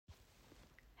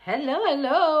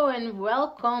Hello, and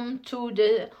welcome to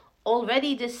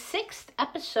the sixth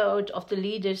episode of the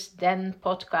Leaders Den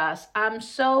podcast. I'm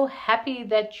so happy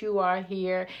that you are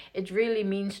here. It really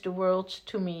means the world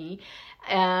to me.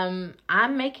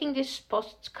 I'm making this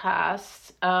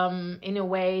podcast in a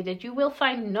way that you will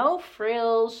find no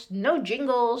frills, no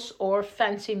jingles, or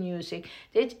fancy music.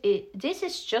 This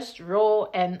is just raw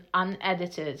and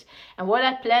unedited. And what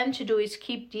I plan to do is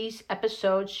keep these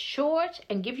episodes short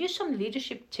and give you some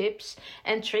leadership tips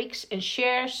and tricks and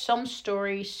share some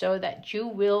stories so that you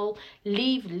will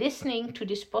leave listening to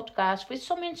this podcast with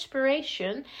some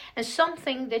inspiration and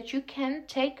something that you can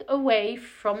take away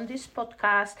from this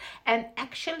podcast and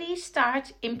actually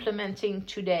start implementing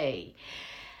today.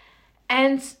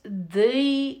 And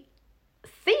the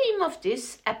theme of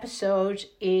this episode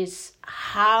is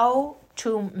how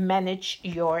to manage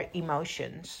your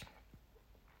emotions,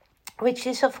 which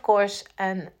is, of course,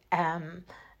 an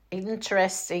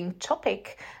interesting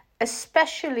topic,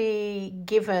 especially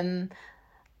given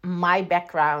my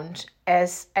background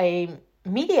as a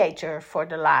mediator for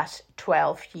the last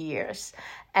 12 years.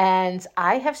 And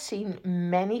I have seen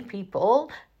many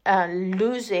people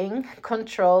losing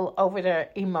control over their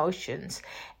emotions.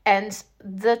 And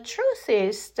the truth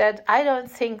is that I don't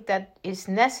think that is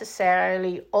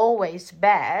necessarily always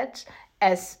bad,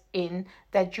 as in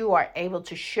that you are able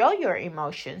to show your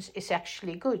emotions is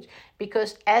actually good.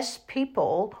 Because as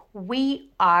people, we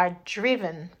are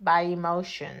driven by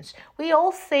emotions. We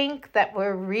all think that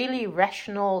we're really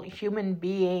rational human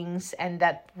beings and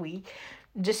that we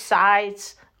decide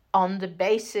on the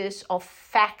basis of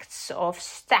facts, of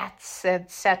stats,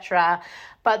 etc.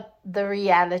 But the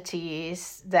reality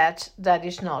is that that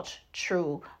is not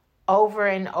true. Over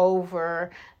and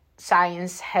over,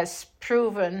 science has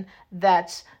proven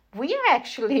that we are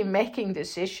actually making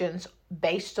decisions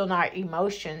based on our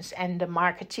emotions, and the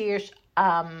marketeers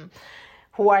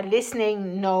who are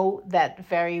listening know that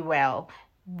very well.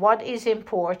 What is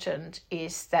important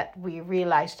is that we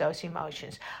realize those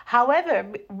emotions. However,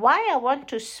 why I want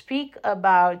to speak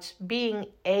about being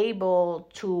able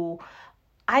to,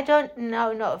 I don't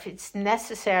know if it's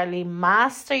necessarily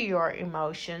master your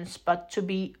emotions, but to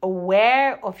be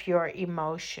aware of your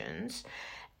emotions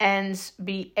and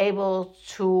be able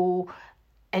to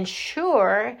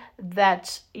ensure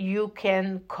that you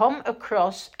can come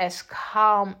across as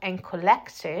calm and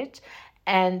collected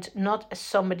and not as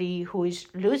somebody who is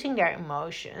losing their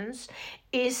emotions,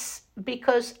 is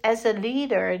because as a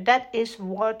leader, that is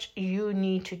what you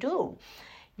need to do.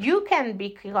 You can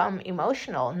become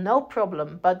emotional, no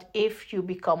problem, but if you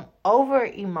become over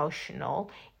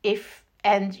emotional,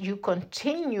 and you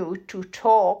continue to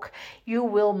talk, you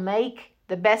will make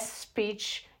the best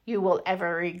speech you will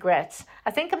ever regret.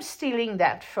 I think I'm stealing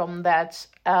that from that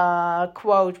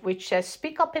quote, which says,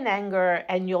 speak up in anger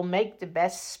and you'll make the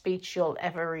best speech you'll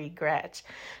ever regret.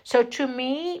 So to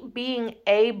me, being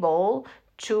able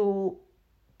to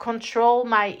control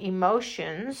my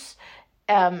emotions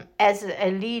as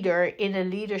a leader in a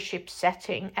leadership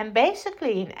setting, and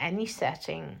basically in any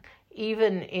setting,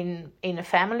 even in a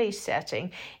family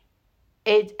setting,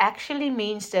 it actually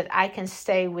means that I can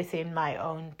stay within my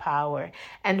own power.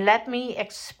 And let me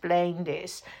explain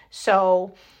this.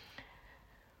 So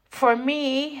for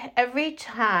me, every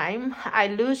time I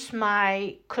lose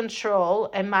my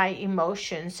control and my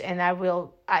emotions and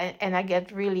I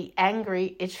get really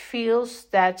angry, it feels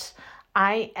that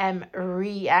I am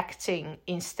reacting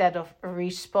instead of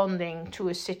responding to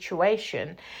a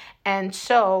situation. And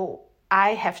so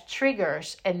I have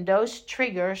triggers, and those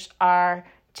triggers are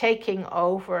taking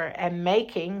over and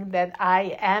making that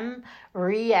I am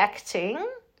reacting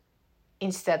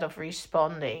instead of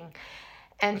responding.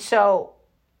 And so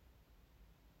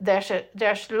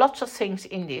there's lots of things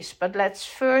in this, but let's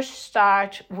first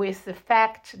start with the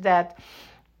fact that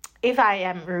if I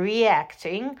am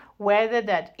reacting, whether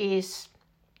that is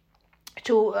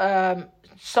to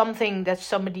something that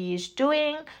somebody is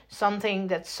doing, something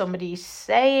that somebody is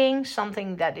saying,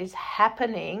 something that is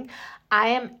happening, I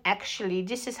am actually,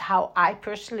 this is how I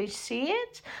personally see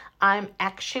it, I'm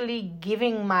actually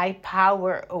giving my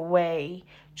power away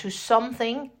to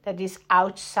something that is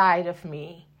outside of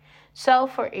me. So,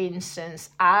 for instance,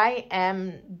 I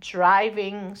am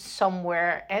driving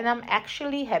somewhere and I'm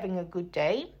actually having a good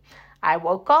day. I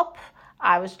woke up,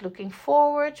 I was looking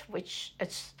forward,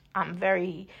 I'm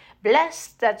very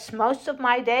blessed. That's most of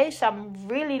my days. I'm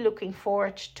really looking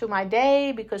forward to my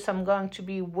day because I'm going to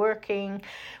be working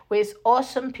with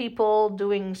awesome people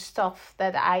doing stuff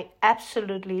that I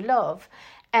absolutely love.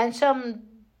 And so I'm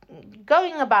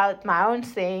going about my own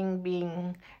thing,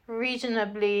 being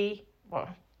reasonably, well,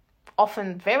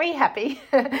 often very happy.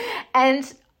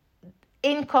 And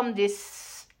in come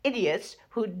this idiot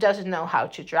who doesn't know how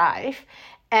to drive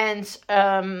and,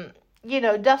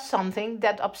 does something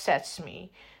that upsets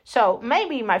me. So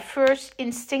maybe my first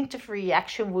instinctive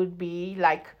reaction would be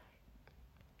like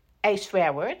a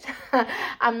swear word.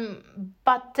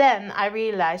 But then I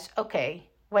realized, okay,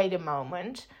 wait a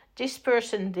moment. This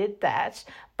person did that,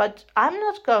 but I'm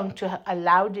not going to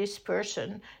allow this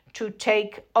person to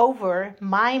take over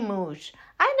my mood.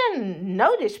 I don't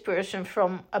know this person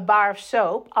from a bar of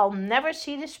soap. I'll never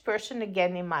see this person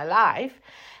again in my life.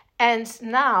 And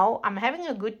now I'm having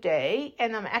a good day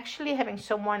and I'm actually having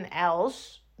someone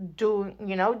else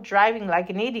driving like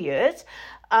an idiot,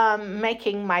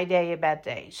 making my day a bad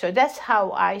day. So that's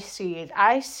how I see it.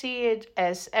 I see it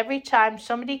as every time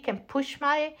somebody can push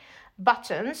my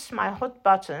buttons, my hot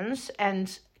buttons,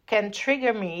 and can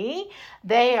trigger me,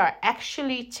 they are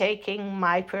actually taking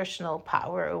my personal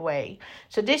power away.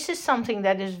 So this is something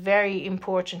that is very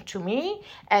important to me,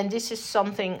 and this is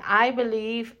something I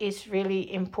believe is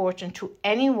really important to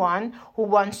anyone who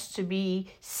wants to be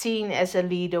seen as a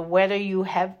leader, whether you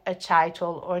have a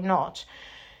title or not.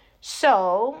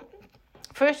 So,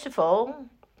 first of all,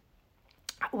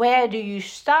 where do you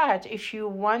start if you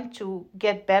want to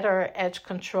get better at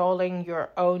controlling your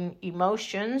own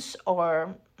emotions?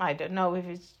 Or I don't know if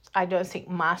I don't think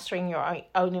mastering your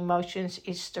own emotions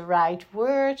is the right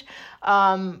word.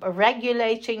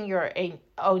 Regulating your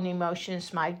own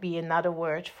emotions might be another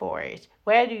word for it.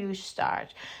 Where do you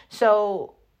start?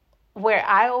 So where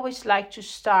I always like to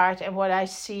start, and what I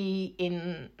see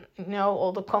in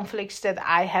all the conflicts that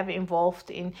I have involved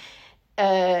in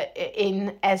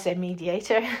as a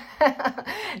mediator,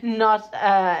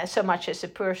 not so much as a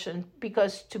person,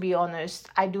 because to be honest,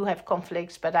 I do have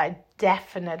conflicts, but I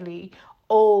definitely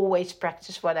always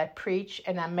practice what I preach,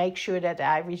 and I make sure that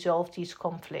I resolve these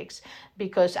conflicts,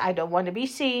 because I don't want to be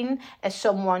seen as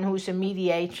someone who's a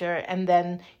mediator and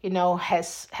then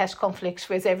has conflicts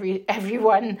with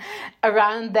everyone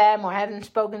around them, or hasn't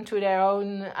spoken to their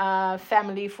own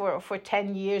family for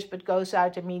 10 years but goes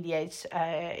out and mediates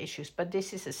issues. But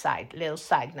this is a little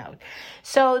side note.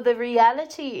 So the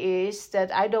reality is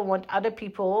that I don't want other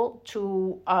people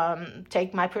to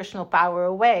take my personal power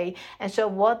away, and so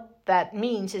what that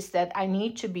means is that I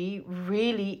need to be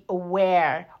really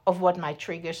aware of what my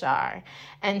triggers are.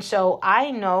 And so I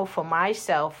know for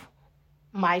myself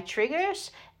my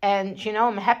triggers, and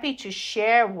I'm happy to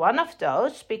share one of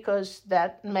those, because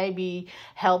that maybe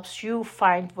helps you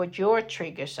find what your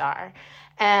triggers are.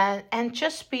 And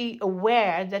just be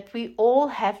aware that we all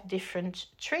have different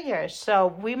triggers.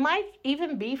 So we might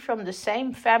even be from the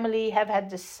same family, have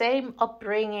had the same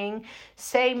upbringing,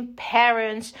 same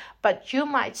parents, but you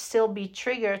might still be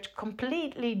triggered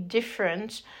completely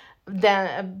different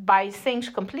by things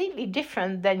completely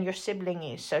different than your sibling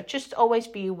is. So just always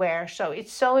be aware. So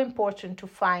it's so important to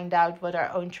find out what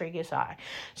our own triggers are.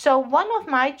 So one of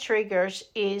my triggers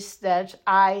is that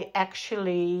I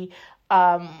actually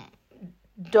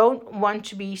don't want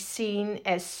to be seen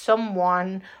as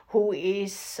someone who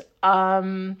is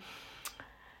out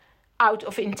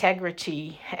of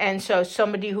integrity. And so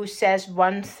somebody who says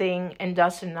one thing and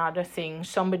does another thing,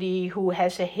 somebody who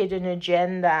has a hidden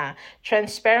agenda.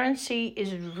 Transparency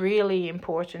is really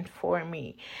important for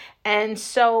me. And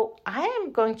so I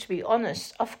am going to be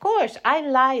honest. Of course, I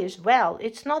lie as well.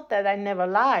 It's not that I never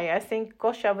lie. I think,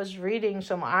 gosh, I was reading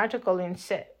some article in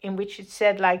which it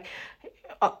said, like,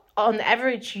 on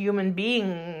average, human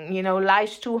being,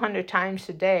 lies 200 times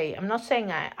a day. I'm not saying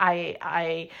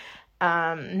I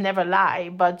never lie,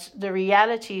 but the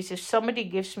reality is, if somebody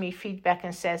gives me feedback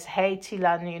and says, hey,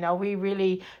 Tilan, we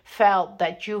really felt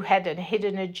that you had a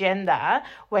hidden agenda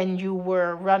when you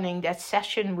were running that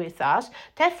session with us,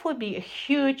 that would be a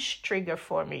huge trigger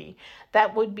for me.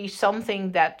 That would be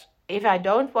something that, if I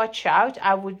don't watch out,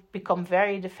 I would become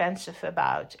very defensive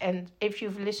about. And if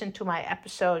you've listened to my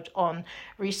episode on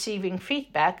receiving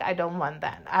feedback, I don't want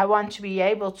that. I want to be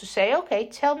able to say, okay,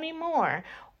 tell me more.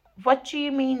 What do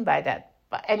you mean by that?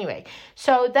 But anyway,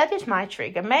 so that is my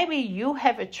trigger. Maybe you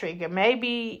have a trigger.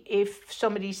 Maybe if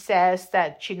somebody says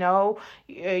that,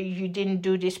 you didn't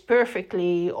do this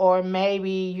perfectly, or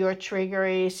maybe your trigger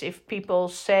is if people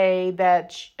say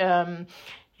that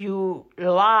you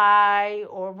lie,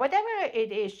 or whatever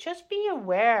it is. Just be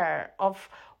aware of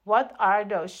what are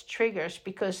those triggers,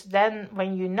 because then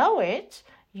when you know it,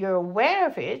 you're aware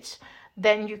of it,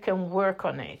 then you can work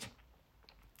on it.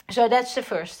 So that's the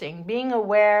first thing, being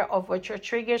aware of what your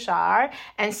triggers are,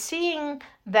 and seeing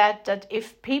that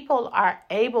if people are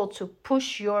able to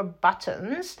push your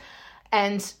buttons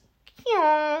and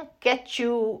get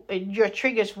your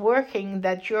triggers working,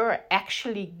 that you're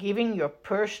actually giving your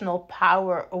personal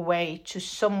power away to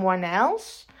someone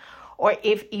else, or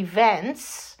if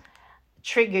events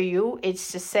trigger you,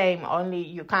 it's the same, only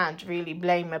you can't really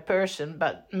blame a person,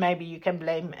 but maybe you can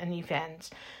blame an event.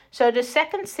 So the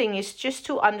second thing is just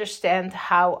to understand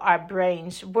how our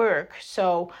brains work.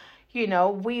 So,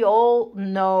 we all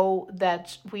know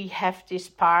that we have this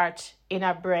part in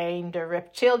our brain, the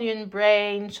reptilian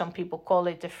brain. Some people call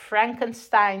it the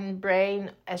Frankenstein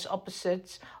brain, as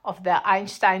opposite of the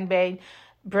Einstein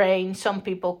brain. Some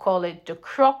people call it the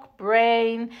croc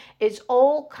brain. It's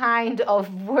all kind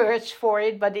of words for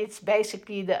it, but it's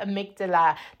basically the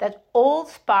amygdala, that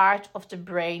old part of the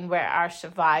brain where our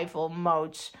survival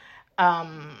modes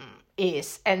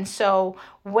is. And so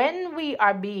when we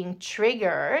are being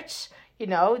triggered,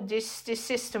 this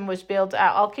system was built,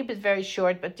 I'll keep it very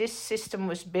short, but this system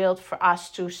was built for us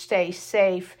to stay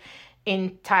safe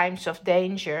in times of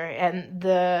danger. And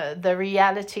the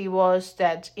reality was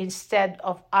that instead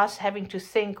of us having to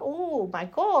think, oh my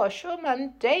gosh, I'm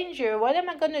in danger, what am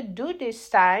I going to do this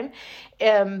time?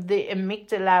 The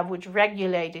amygdala would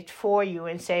regulate it for you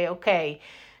and say, okay,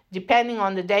 depending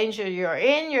on the danger you're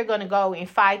in, you're going to go in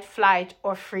fight, flight,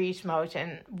 or freeze mode.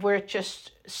 And we're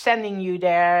just sending you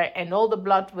there, and all the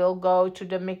blood will go to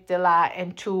the amygdala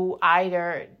and to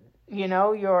either,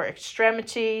 your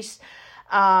extremities,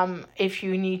 if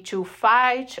you need to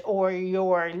fight, or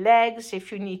your legs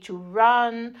if you need to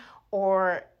run,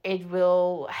 or it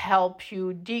will help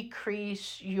you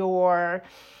decrease your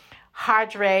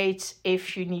heart rate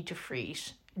if you need to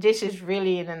freeze. This is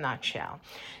really in a nutshell.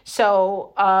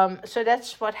 So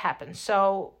that's what happens.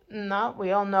 So no,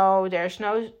 we all know there's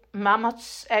no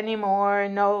mammoths anymore,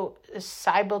 no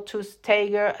saber-toothed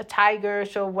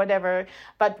tigers or whatever,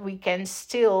 but we can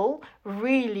still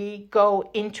really go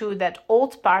into that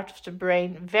old part of the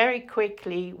brain very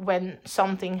quickly when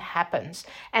something happens.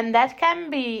 And that can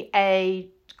be a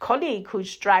colleague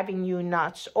who's driving you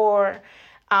nuts, or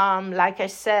like I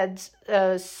said,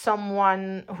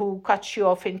 someone who cuts you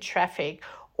off in traffic,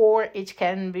 or it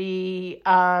can be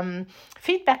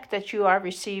feedback that you are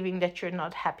receiving that you're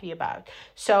not happy about.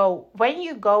 So when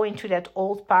you go into that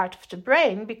old part of the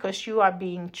brain, because you are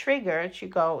being triggered, you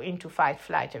go into fight,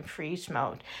 flight, and freeze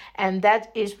mode. And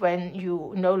that is when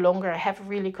you no longer have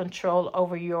really control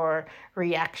over your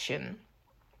reaction.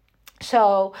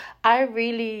 So I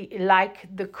really like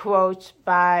the quote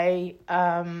by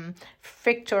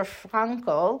Viktor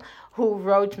Frankl, who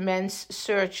wrote Man's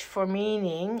Search for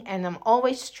Meaning. And I'm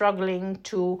always struggling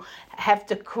to have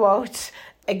the quote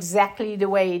exactly the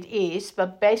way it is.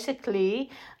 But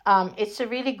basically, it's a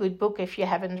really good book if you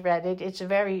haven't read it. It's a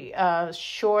very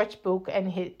short book,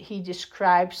 and he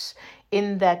describes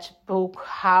in that book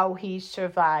how he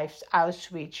survived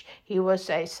Auschwitz. He was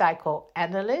a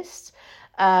psychoanalyst.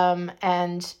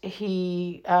 And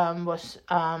he was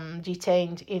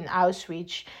detained in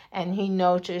Auschwitz, and he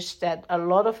noticed that a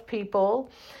lot of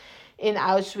people in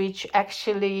Auschwitz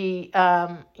actually,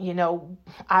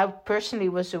 I personally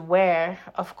was aware,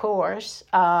 of course,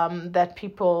 that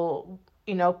people,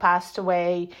 passed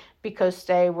away because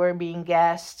they were being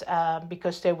gassed,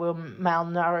 because they were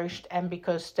malnourished, and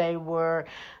because they were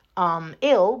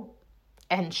ill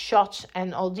and shot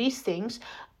and all these things.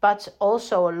 But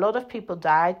also a lot of people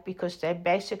died because they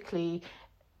basically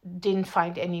didn't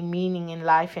find any meaning in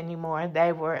life anymore.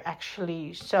 They were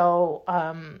actually so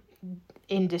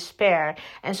in despair.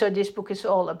 And so this book is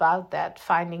all about that,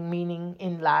 finding meaning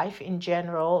in life in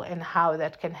general and how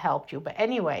that can help you. But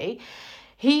anyway,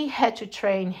 he had to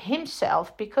train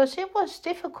himself because it was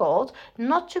difficult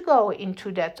not to go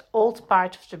into that old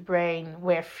part of the brain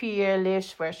where fear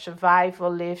lives, where survival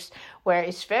lives, where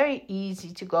it's very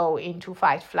easy to go into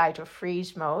fight, flight, or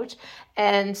freeze mode.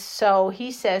 And so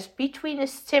he says between a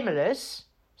stimulus,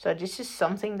 so this is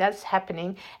something that's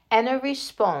happening, and a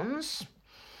response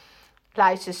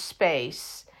lies a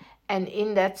space. And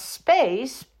in that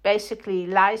space basically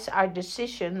lies our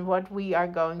decision what we are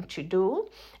going to do.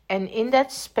 And in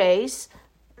that space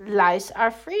lies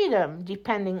our freedom,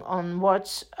 depending on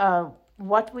what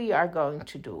we are going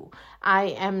to do. I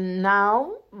am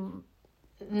now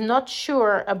not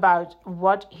sure about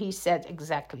what he said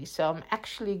exactly, so I'm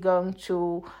actually going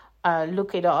to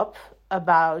look it up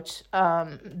about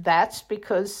that,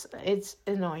 because it's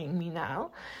annoying me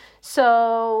now.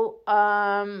 So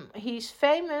he's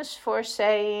famous for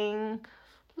saying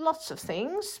lots of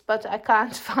things, but I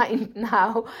can't find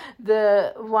now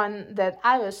the one that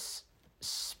I was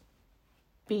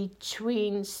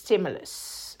between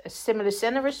stimulus, a stimulus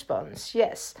and a response.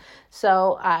 Yes.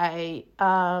 So I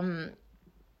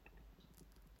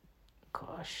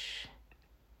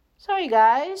Sorry,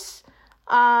 guys.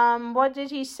 What did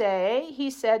he say?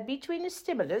 He said between a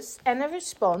stimulus and a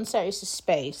response, there is a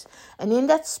space. And in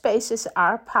that space is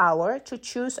our power to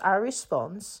choose our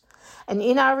response. And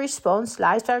in our response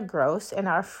lies our growth and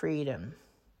our freedom.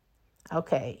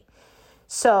 Okay.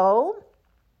 So,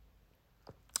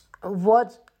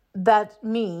 what that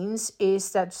means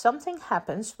is that something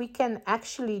happens, we can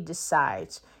actually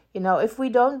decide. If we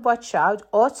don't watch out,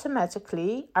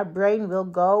 automatically our brain will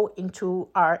go into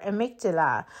our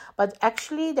amygdala. But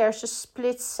actually, there's a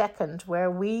split second where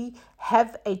we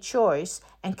have a choice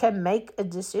and can make a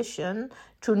decision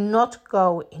to not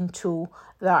go into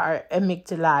our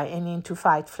amygdala and into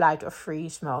fight, flight, or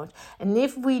freeze mode. And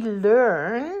if we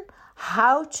learn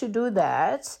how to do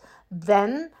that,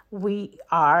 then we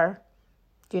are,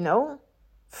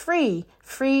 free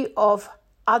of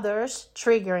others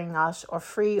triggering us or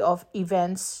free of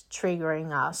events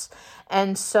triggering us.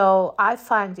 And so I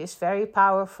find this very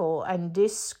powerful. And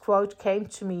this quote came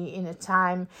to me in a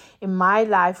time in my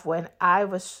life when I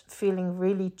was feeling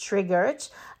really triggered,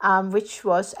 which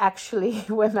was actually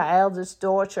when my eldest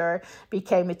daughter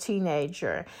became a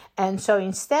teenager. And so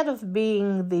instead of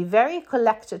being the very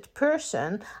collected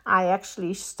person, I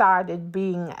actually started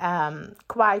being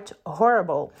quite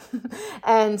horrible.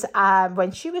 And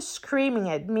when she was screaming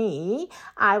at me,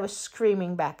 I was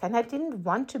screaming back, and I didn't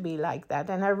want to be like that.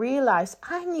 And I realized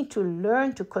I need to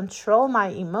learn to control my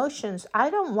emotions. I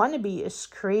don't want to be a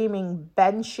screaming,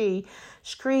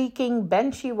 shrieking,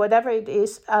 benchy, whatever it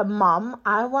is, mom.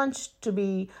 I want to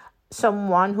be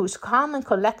someone who's calm and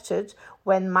collected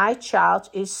when my child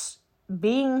is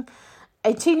being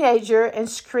a teenager and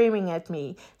screaming at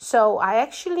me. So I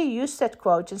actually used that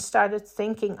quote and started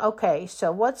thinking, okay,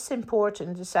 so what's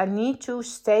important is I need to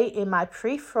stay in my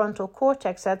prefrontal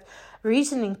cortex, that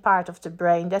reasoning part of the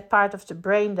brain, that part of the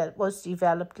brain that was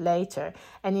developed later.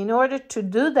 And in order to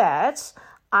do that,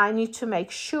 I need to make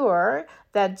sure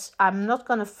that I'm not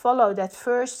going to follow that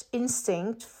first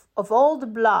instinct of all the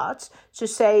blood to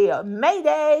say,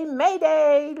 Mayday,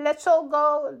 Mayday, let's all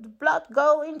go, the blood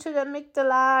go into the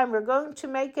amygdala, and we're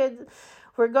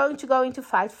going to go into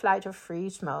fight, flight, or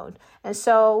freeze mode. And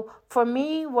so for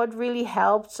me, what really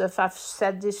helps, if I've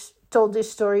told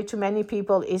this story to many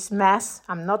people, is math.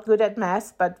 I'm not good at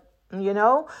math, but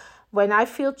when I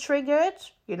feel triggered,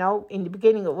 in the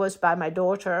beginning it was by my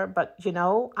daughter, but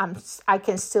I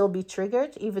can still be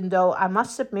triggered, even though I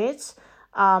must admit,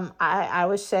 I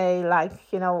would say,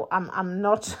 I'm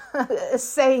not a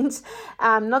saint,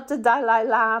 I'm not the Dalai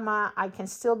Lama. I can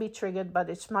still be triggered, but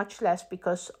it's much less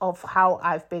because of how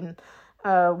I've been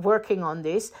working on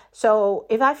this. So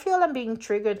if I feel I'm being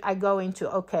triggered, I go into,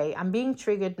 okay, I'm being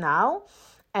triggered now.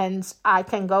 And I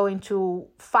can go into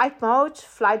fight mode,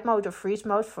 flight mode, or freeze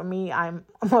mode. For me, I'm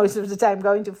most of the time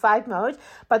going to fight mode,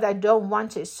 but I don't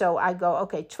want it. So I go,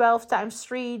 okay, 12 times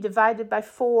 3 divided by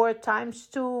 4 times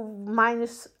 2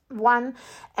 minus 1.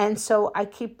 And so I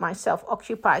keep myself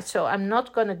occupied. So I'm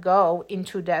not going to go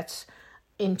into that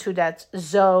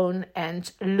zone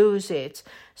and lose it.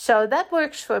 So that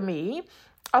works for me.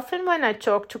 Often when I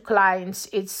talk to clients,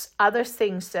 it's other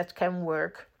things that can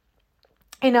work.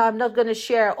 I'm not going to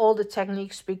share all the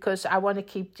techniques because I want to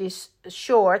keep this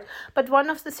short. But one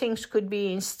of the things could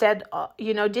be, instead of,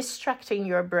 distracting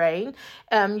your brain,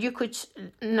 you could,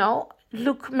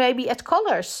 look maybe at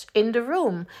colors in the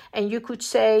room. And you could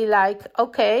say,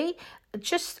 okay,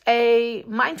 just a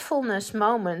mindfulness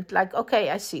moment. Okay,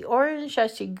 I see orange, I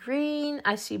see green,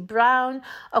 I see brown.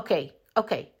 Okay,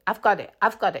 I've got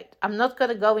it. I'm not going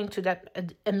to go into that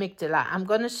amygdala. I'm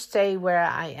going to stay where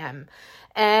I am.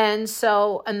 And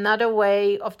so another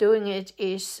way of doing it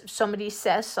is somebody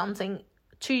says something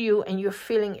to you and you're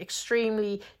feeling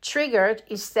extremely triggered,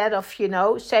 instead of,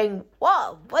 saying,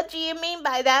 whoa, what do you mean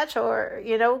by that? Or,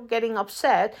 getting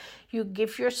upset, you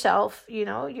give yourself, you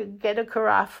get a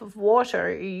carafe of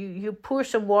water, you pour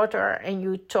some water and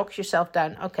you talk yourself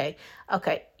down. Okay,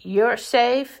 you're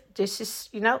safe. This is,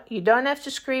 you don't have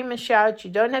to scream and shout.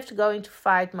 You don't have to go into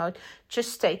fight mode.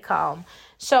 Just stay calm.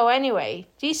 So anyway,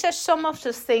 these are some of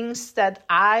the things that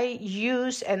I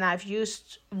use and I've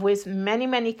used with many,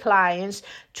 many clients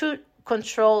to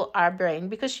control our brain.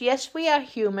 Because yes, we are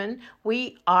human.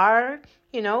 We are,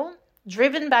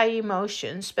 driven by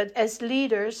emotions. But as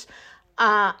leaders,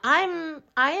 I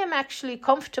am actually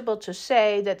comfortable to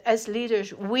say that as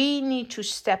leaders, we need to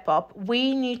step up.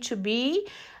 We need to be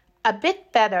a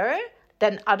bit better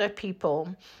than other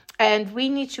people. And we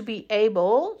need to be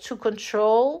able to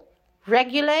control,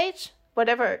 regulate,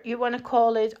 whatever you want to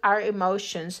call it, our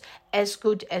emotions as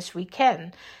good as we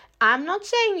can. I'm not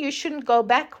saying you shouldn't go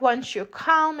back once you're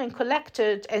calm and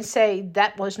collected and say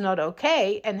that was not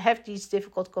okay and have these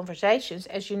difficult conversations.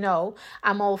 As you know,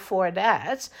 I'm all for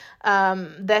that.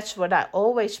 That's what I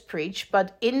always preach.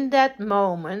 But in that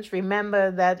moment, remember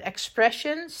that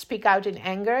expressions speak out in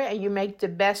anger and you make the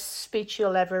best speech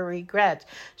you'll ever regret.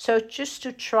 So just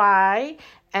to try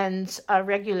and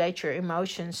regulate your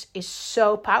emotions is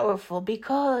so powerful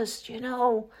because,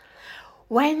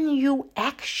 when you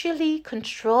actually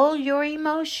control your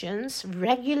emotions,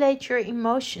 regulate your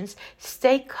emotions,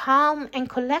 stay calm and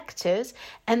collected,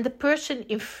 and the person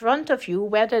in front of you,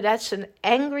 whether that's an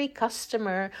angry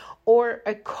customer or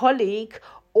a colleague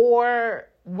or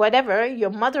whatever, your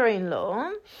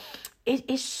mother-in-law, it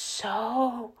is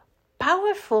so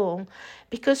powerful,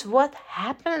 because what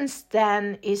happens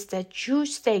then is that you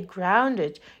stay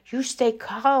grounded, you stay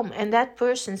calm, and that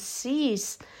person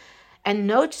sees and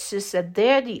notices that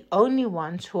they're the only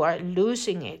ones who are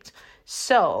losing it.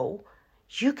 So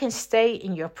you can stay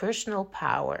in your personal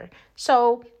power.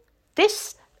 So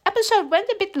this episode went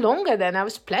a bit longer than I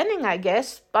was planning, I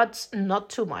guess, but not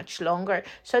too much longer.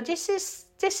 So this is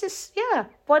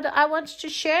what I wanted to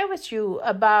share with you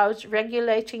about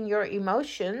regulating your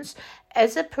emotions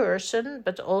as a person,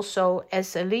 but also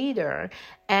as a leader,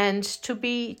 and to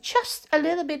be just a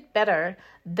little bit better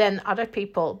than other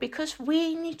people, because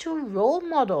we need to role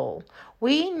model.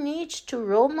 We need to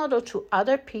role model to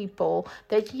other people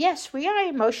that yes, we are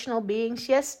emotional beings.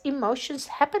 Yes, emotions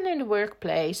happen in the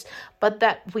workplace, but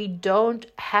that we don't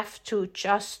have to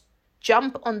just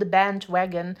jump on the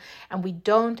bandwagon and we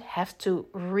don't have to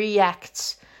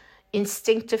react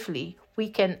instinctively. We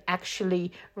can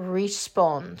actually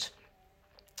respond.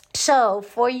 So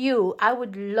for you, I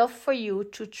would love for you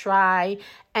to try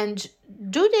and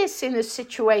do this in a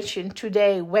situation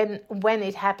today when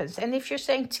it happens. And if you're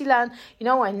saying, Tilan,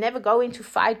 I never go into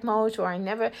fight mode, or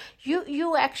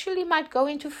you actually might go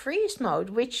into freeze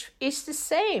mode, which is the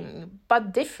same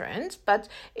but different, but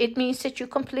it means that you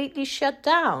completely shut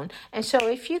down. And so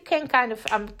if you can kind of,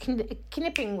 I'm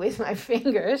knipping with my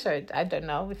fingers, or I don't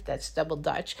know if that's double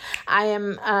Dutch. I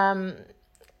am,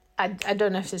 I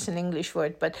don't know if it's an English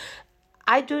word, but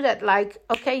I do that like,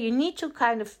 okay, you need to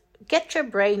kind of get your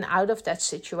brain out of that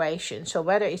situation. So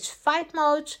whether it's fight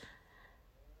mode,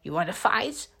 you want to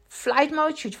fight, flight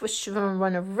mode, you just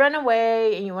want to run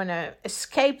away and you want to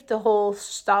escape the whole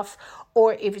stuff,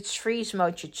 or if it's freeze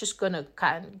mode, you're just going to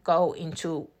kind of go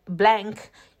into blank.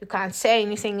 You can't say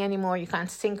anything anymore. You can't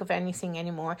think of anything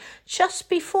anymore. Just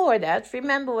before that,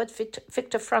 remember what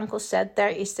Viktor Frankl said, there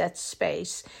is that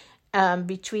space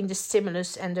between the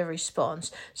stimulus and the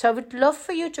response. So I would love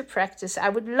for you to practice. I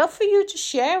would love for you to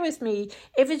share with me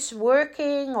if it's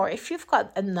working, or if you've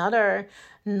got another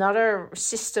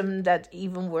system that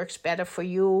even works better for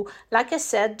you. Like I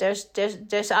said,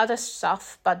 there's other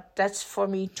stuff, but that's for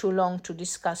me too long to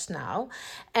discuss now.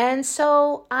 And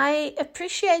so I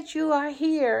appreciate you are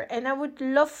here, and I would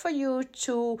love for you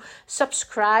to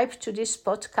subscribe to this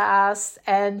podcast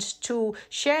and to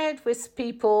share it with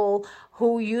people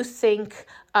who you think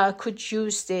could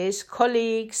use this,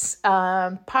 colleagues,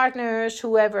 partners,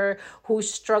 whoever, who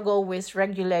struggle with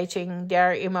regulating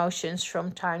their emotions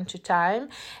from time to time.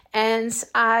 And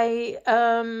I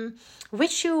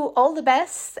wish you all the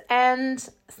best, and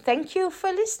thank you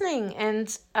for listening,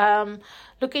 and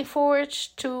looking forward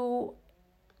to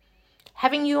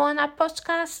having you on our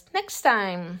podcast next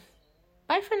time.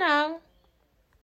 Bye for now.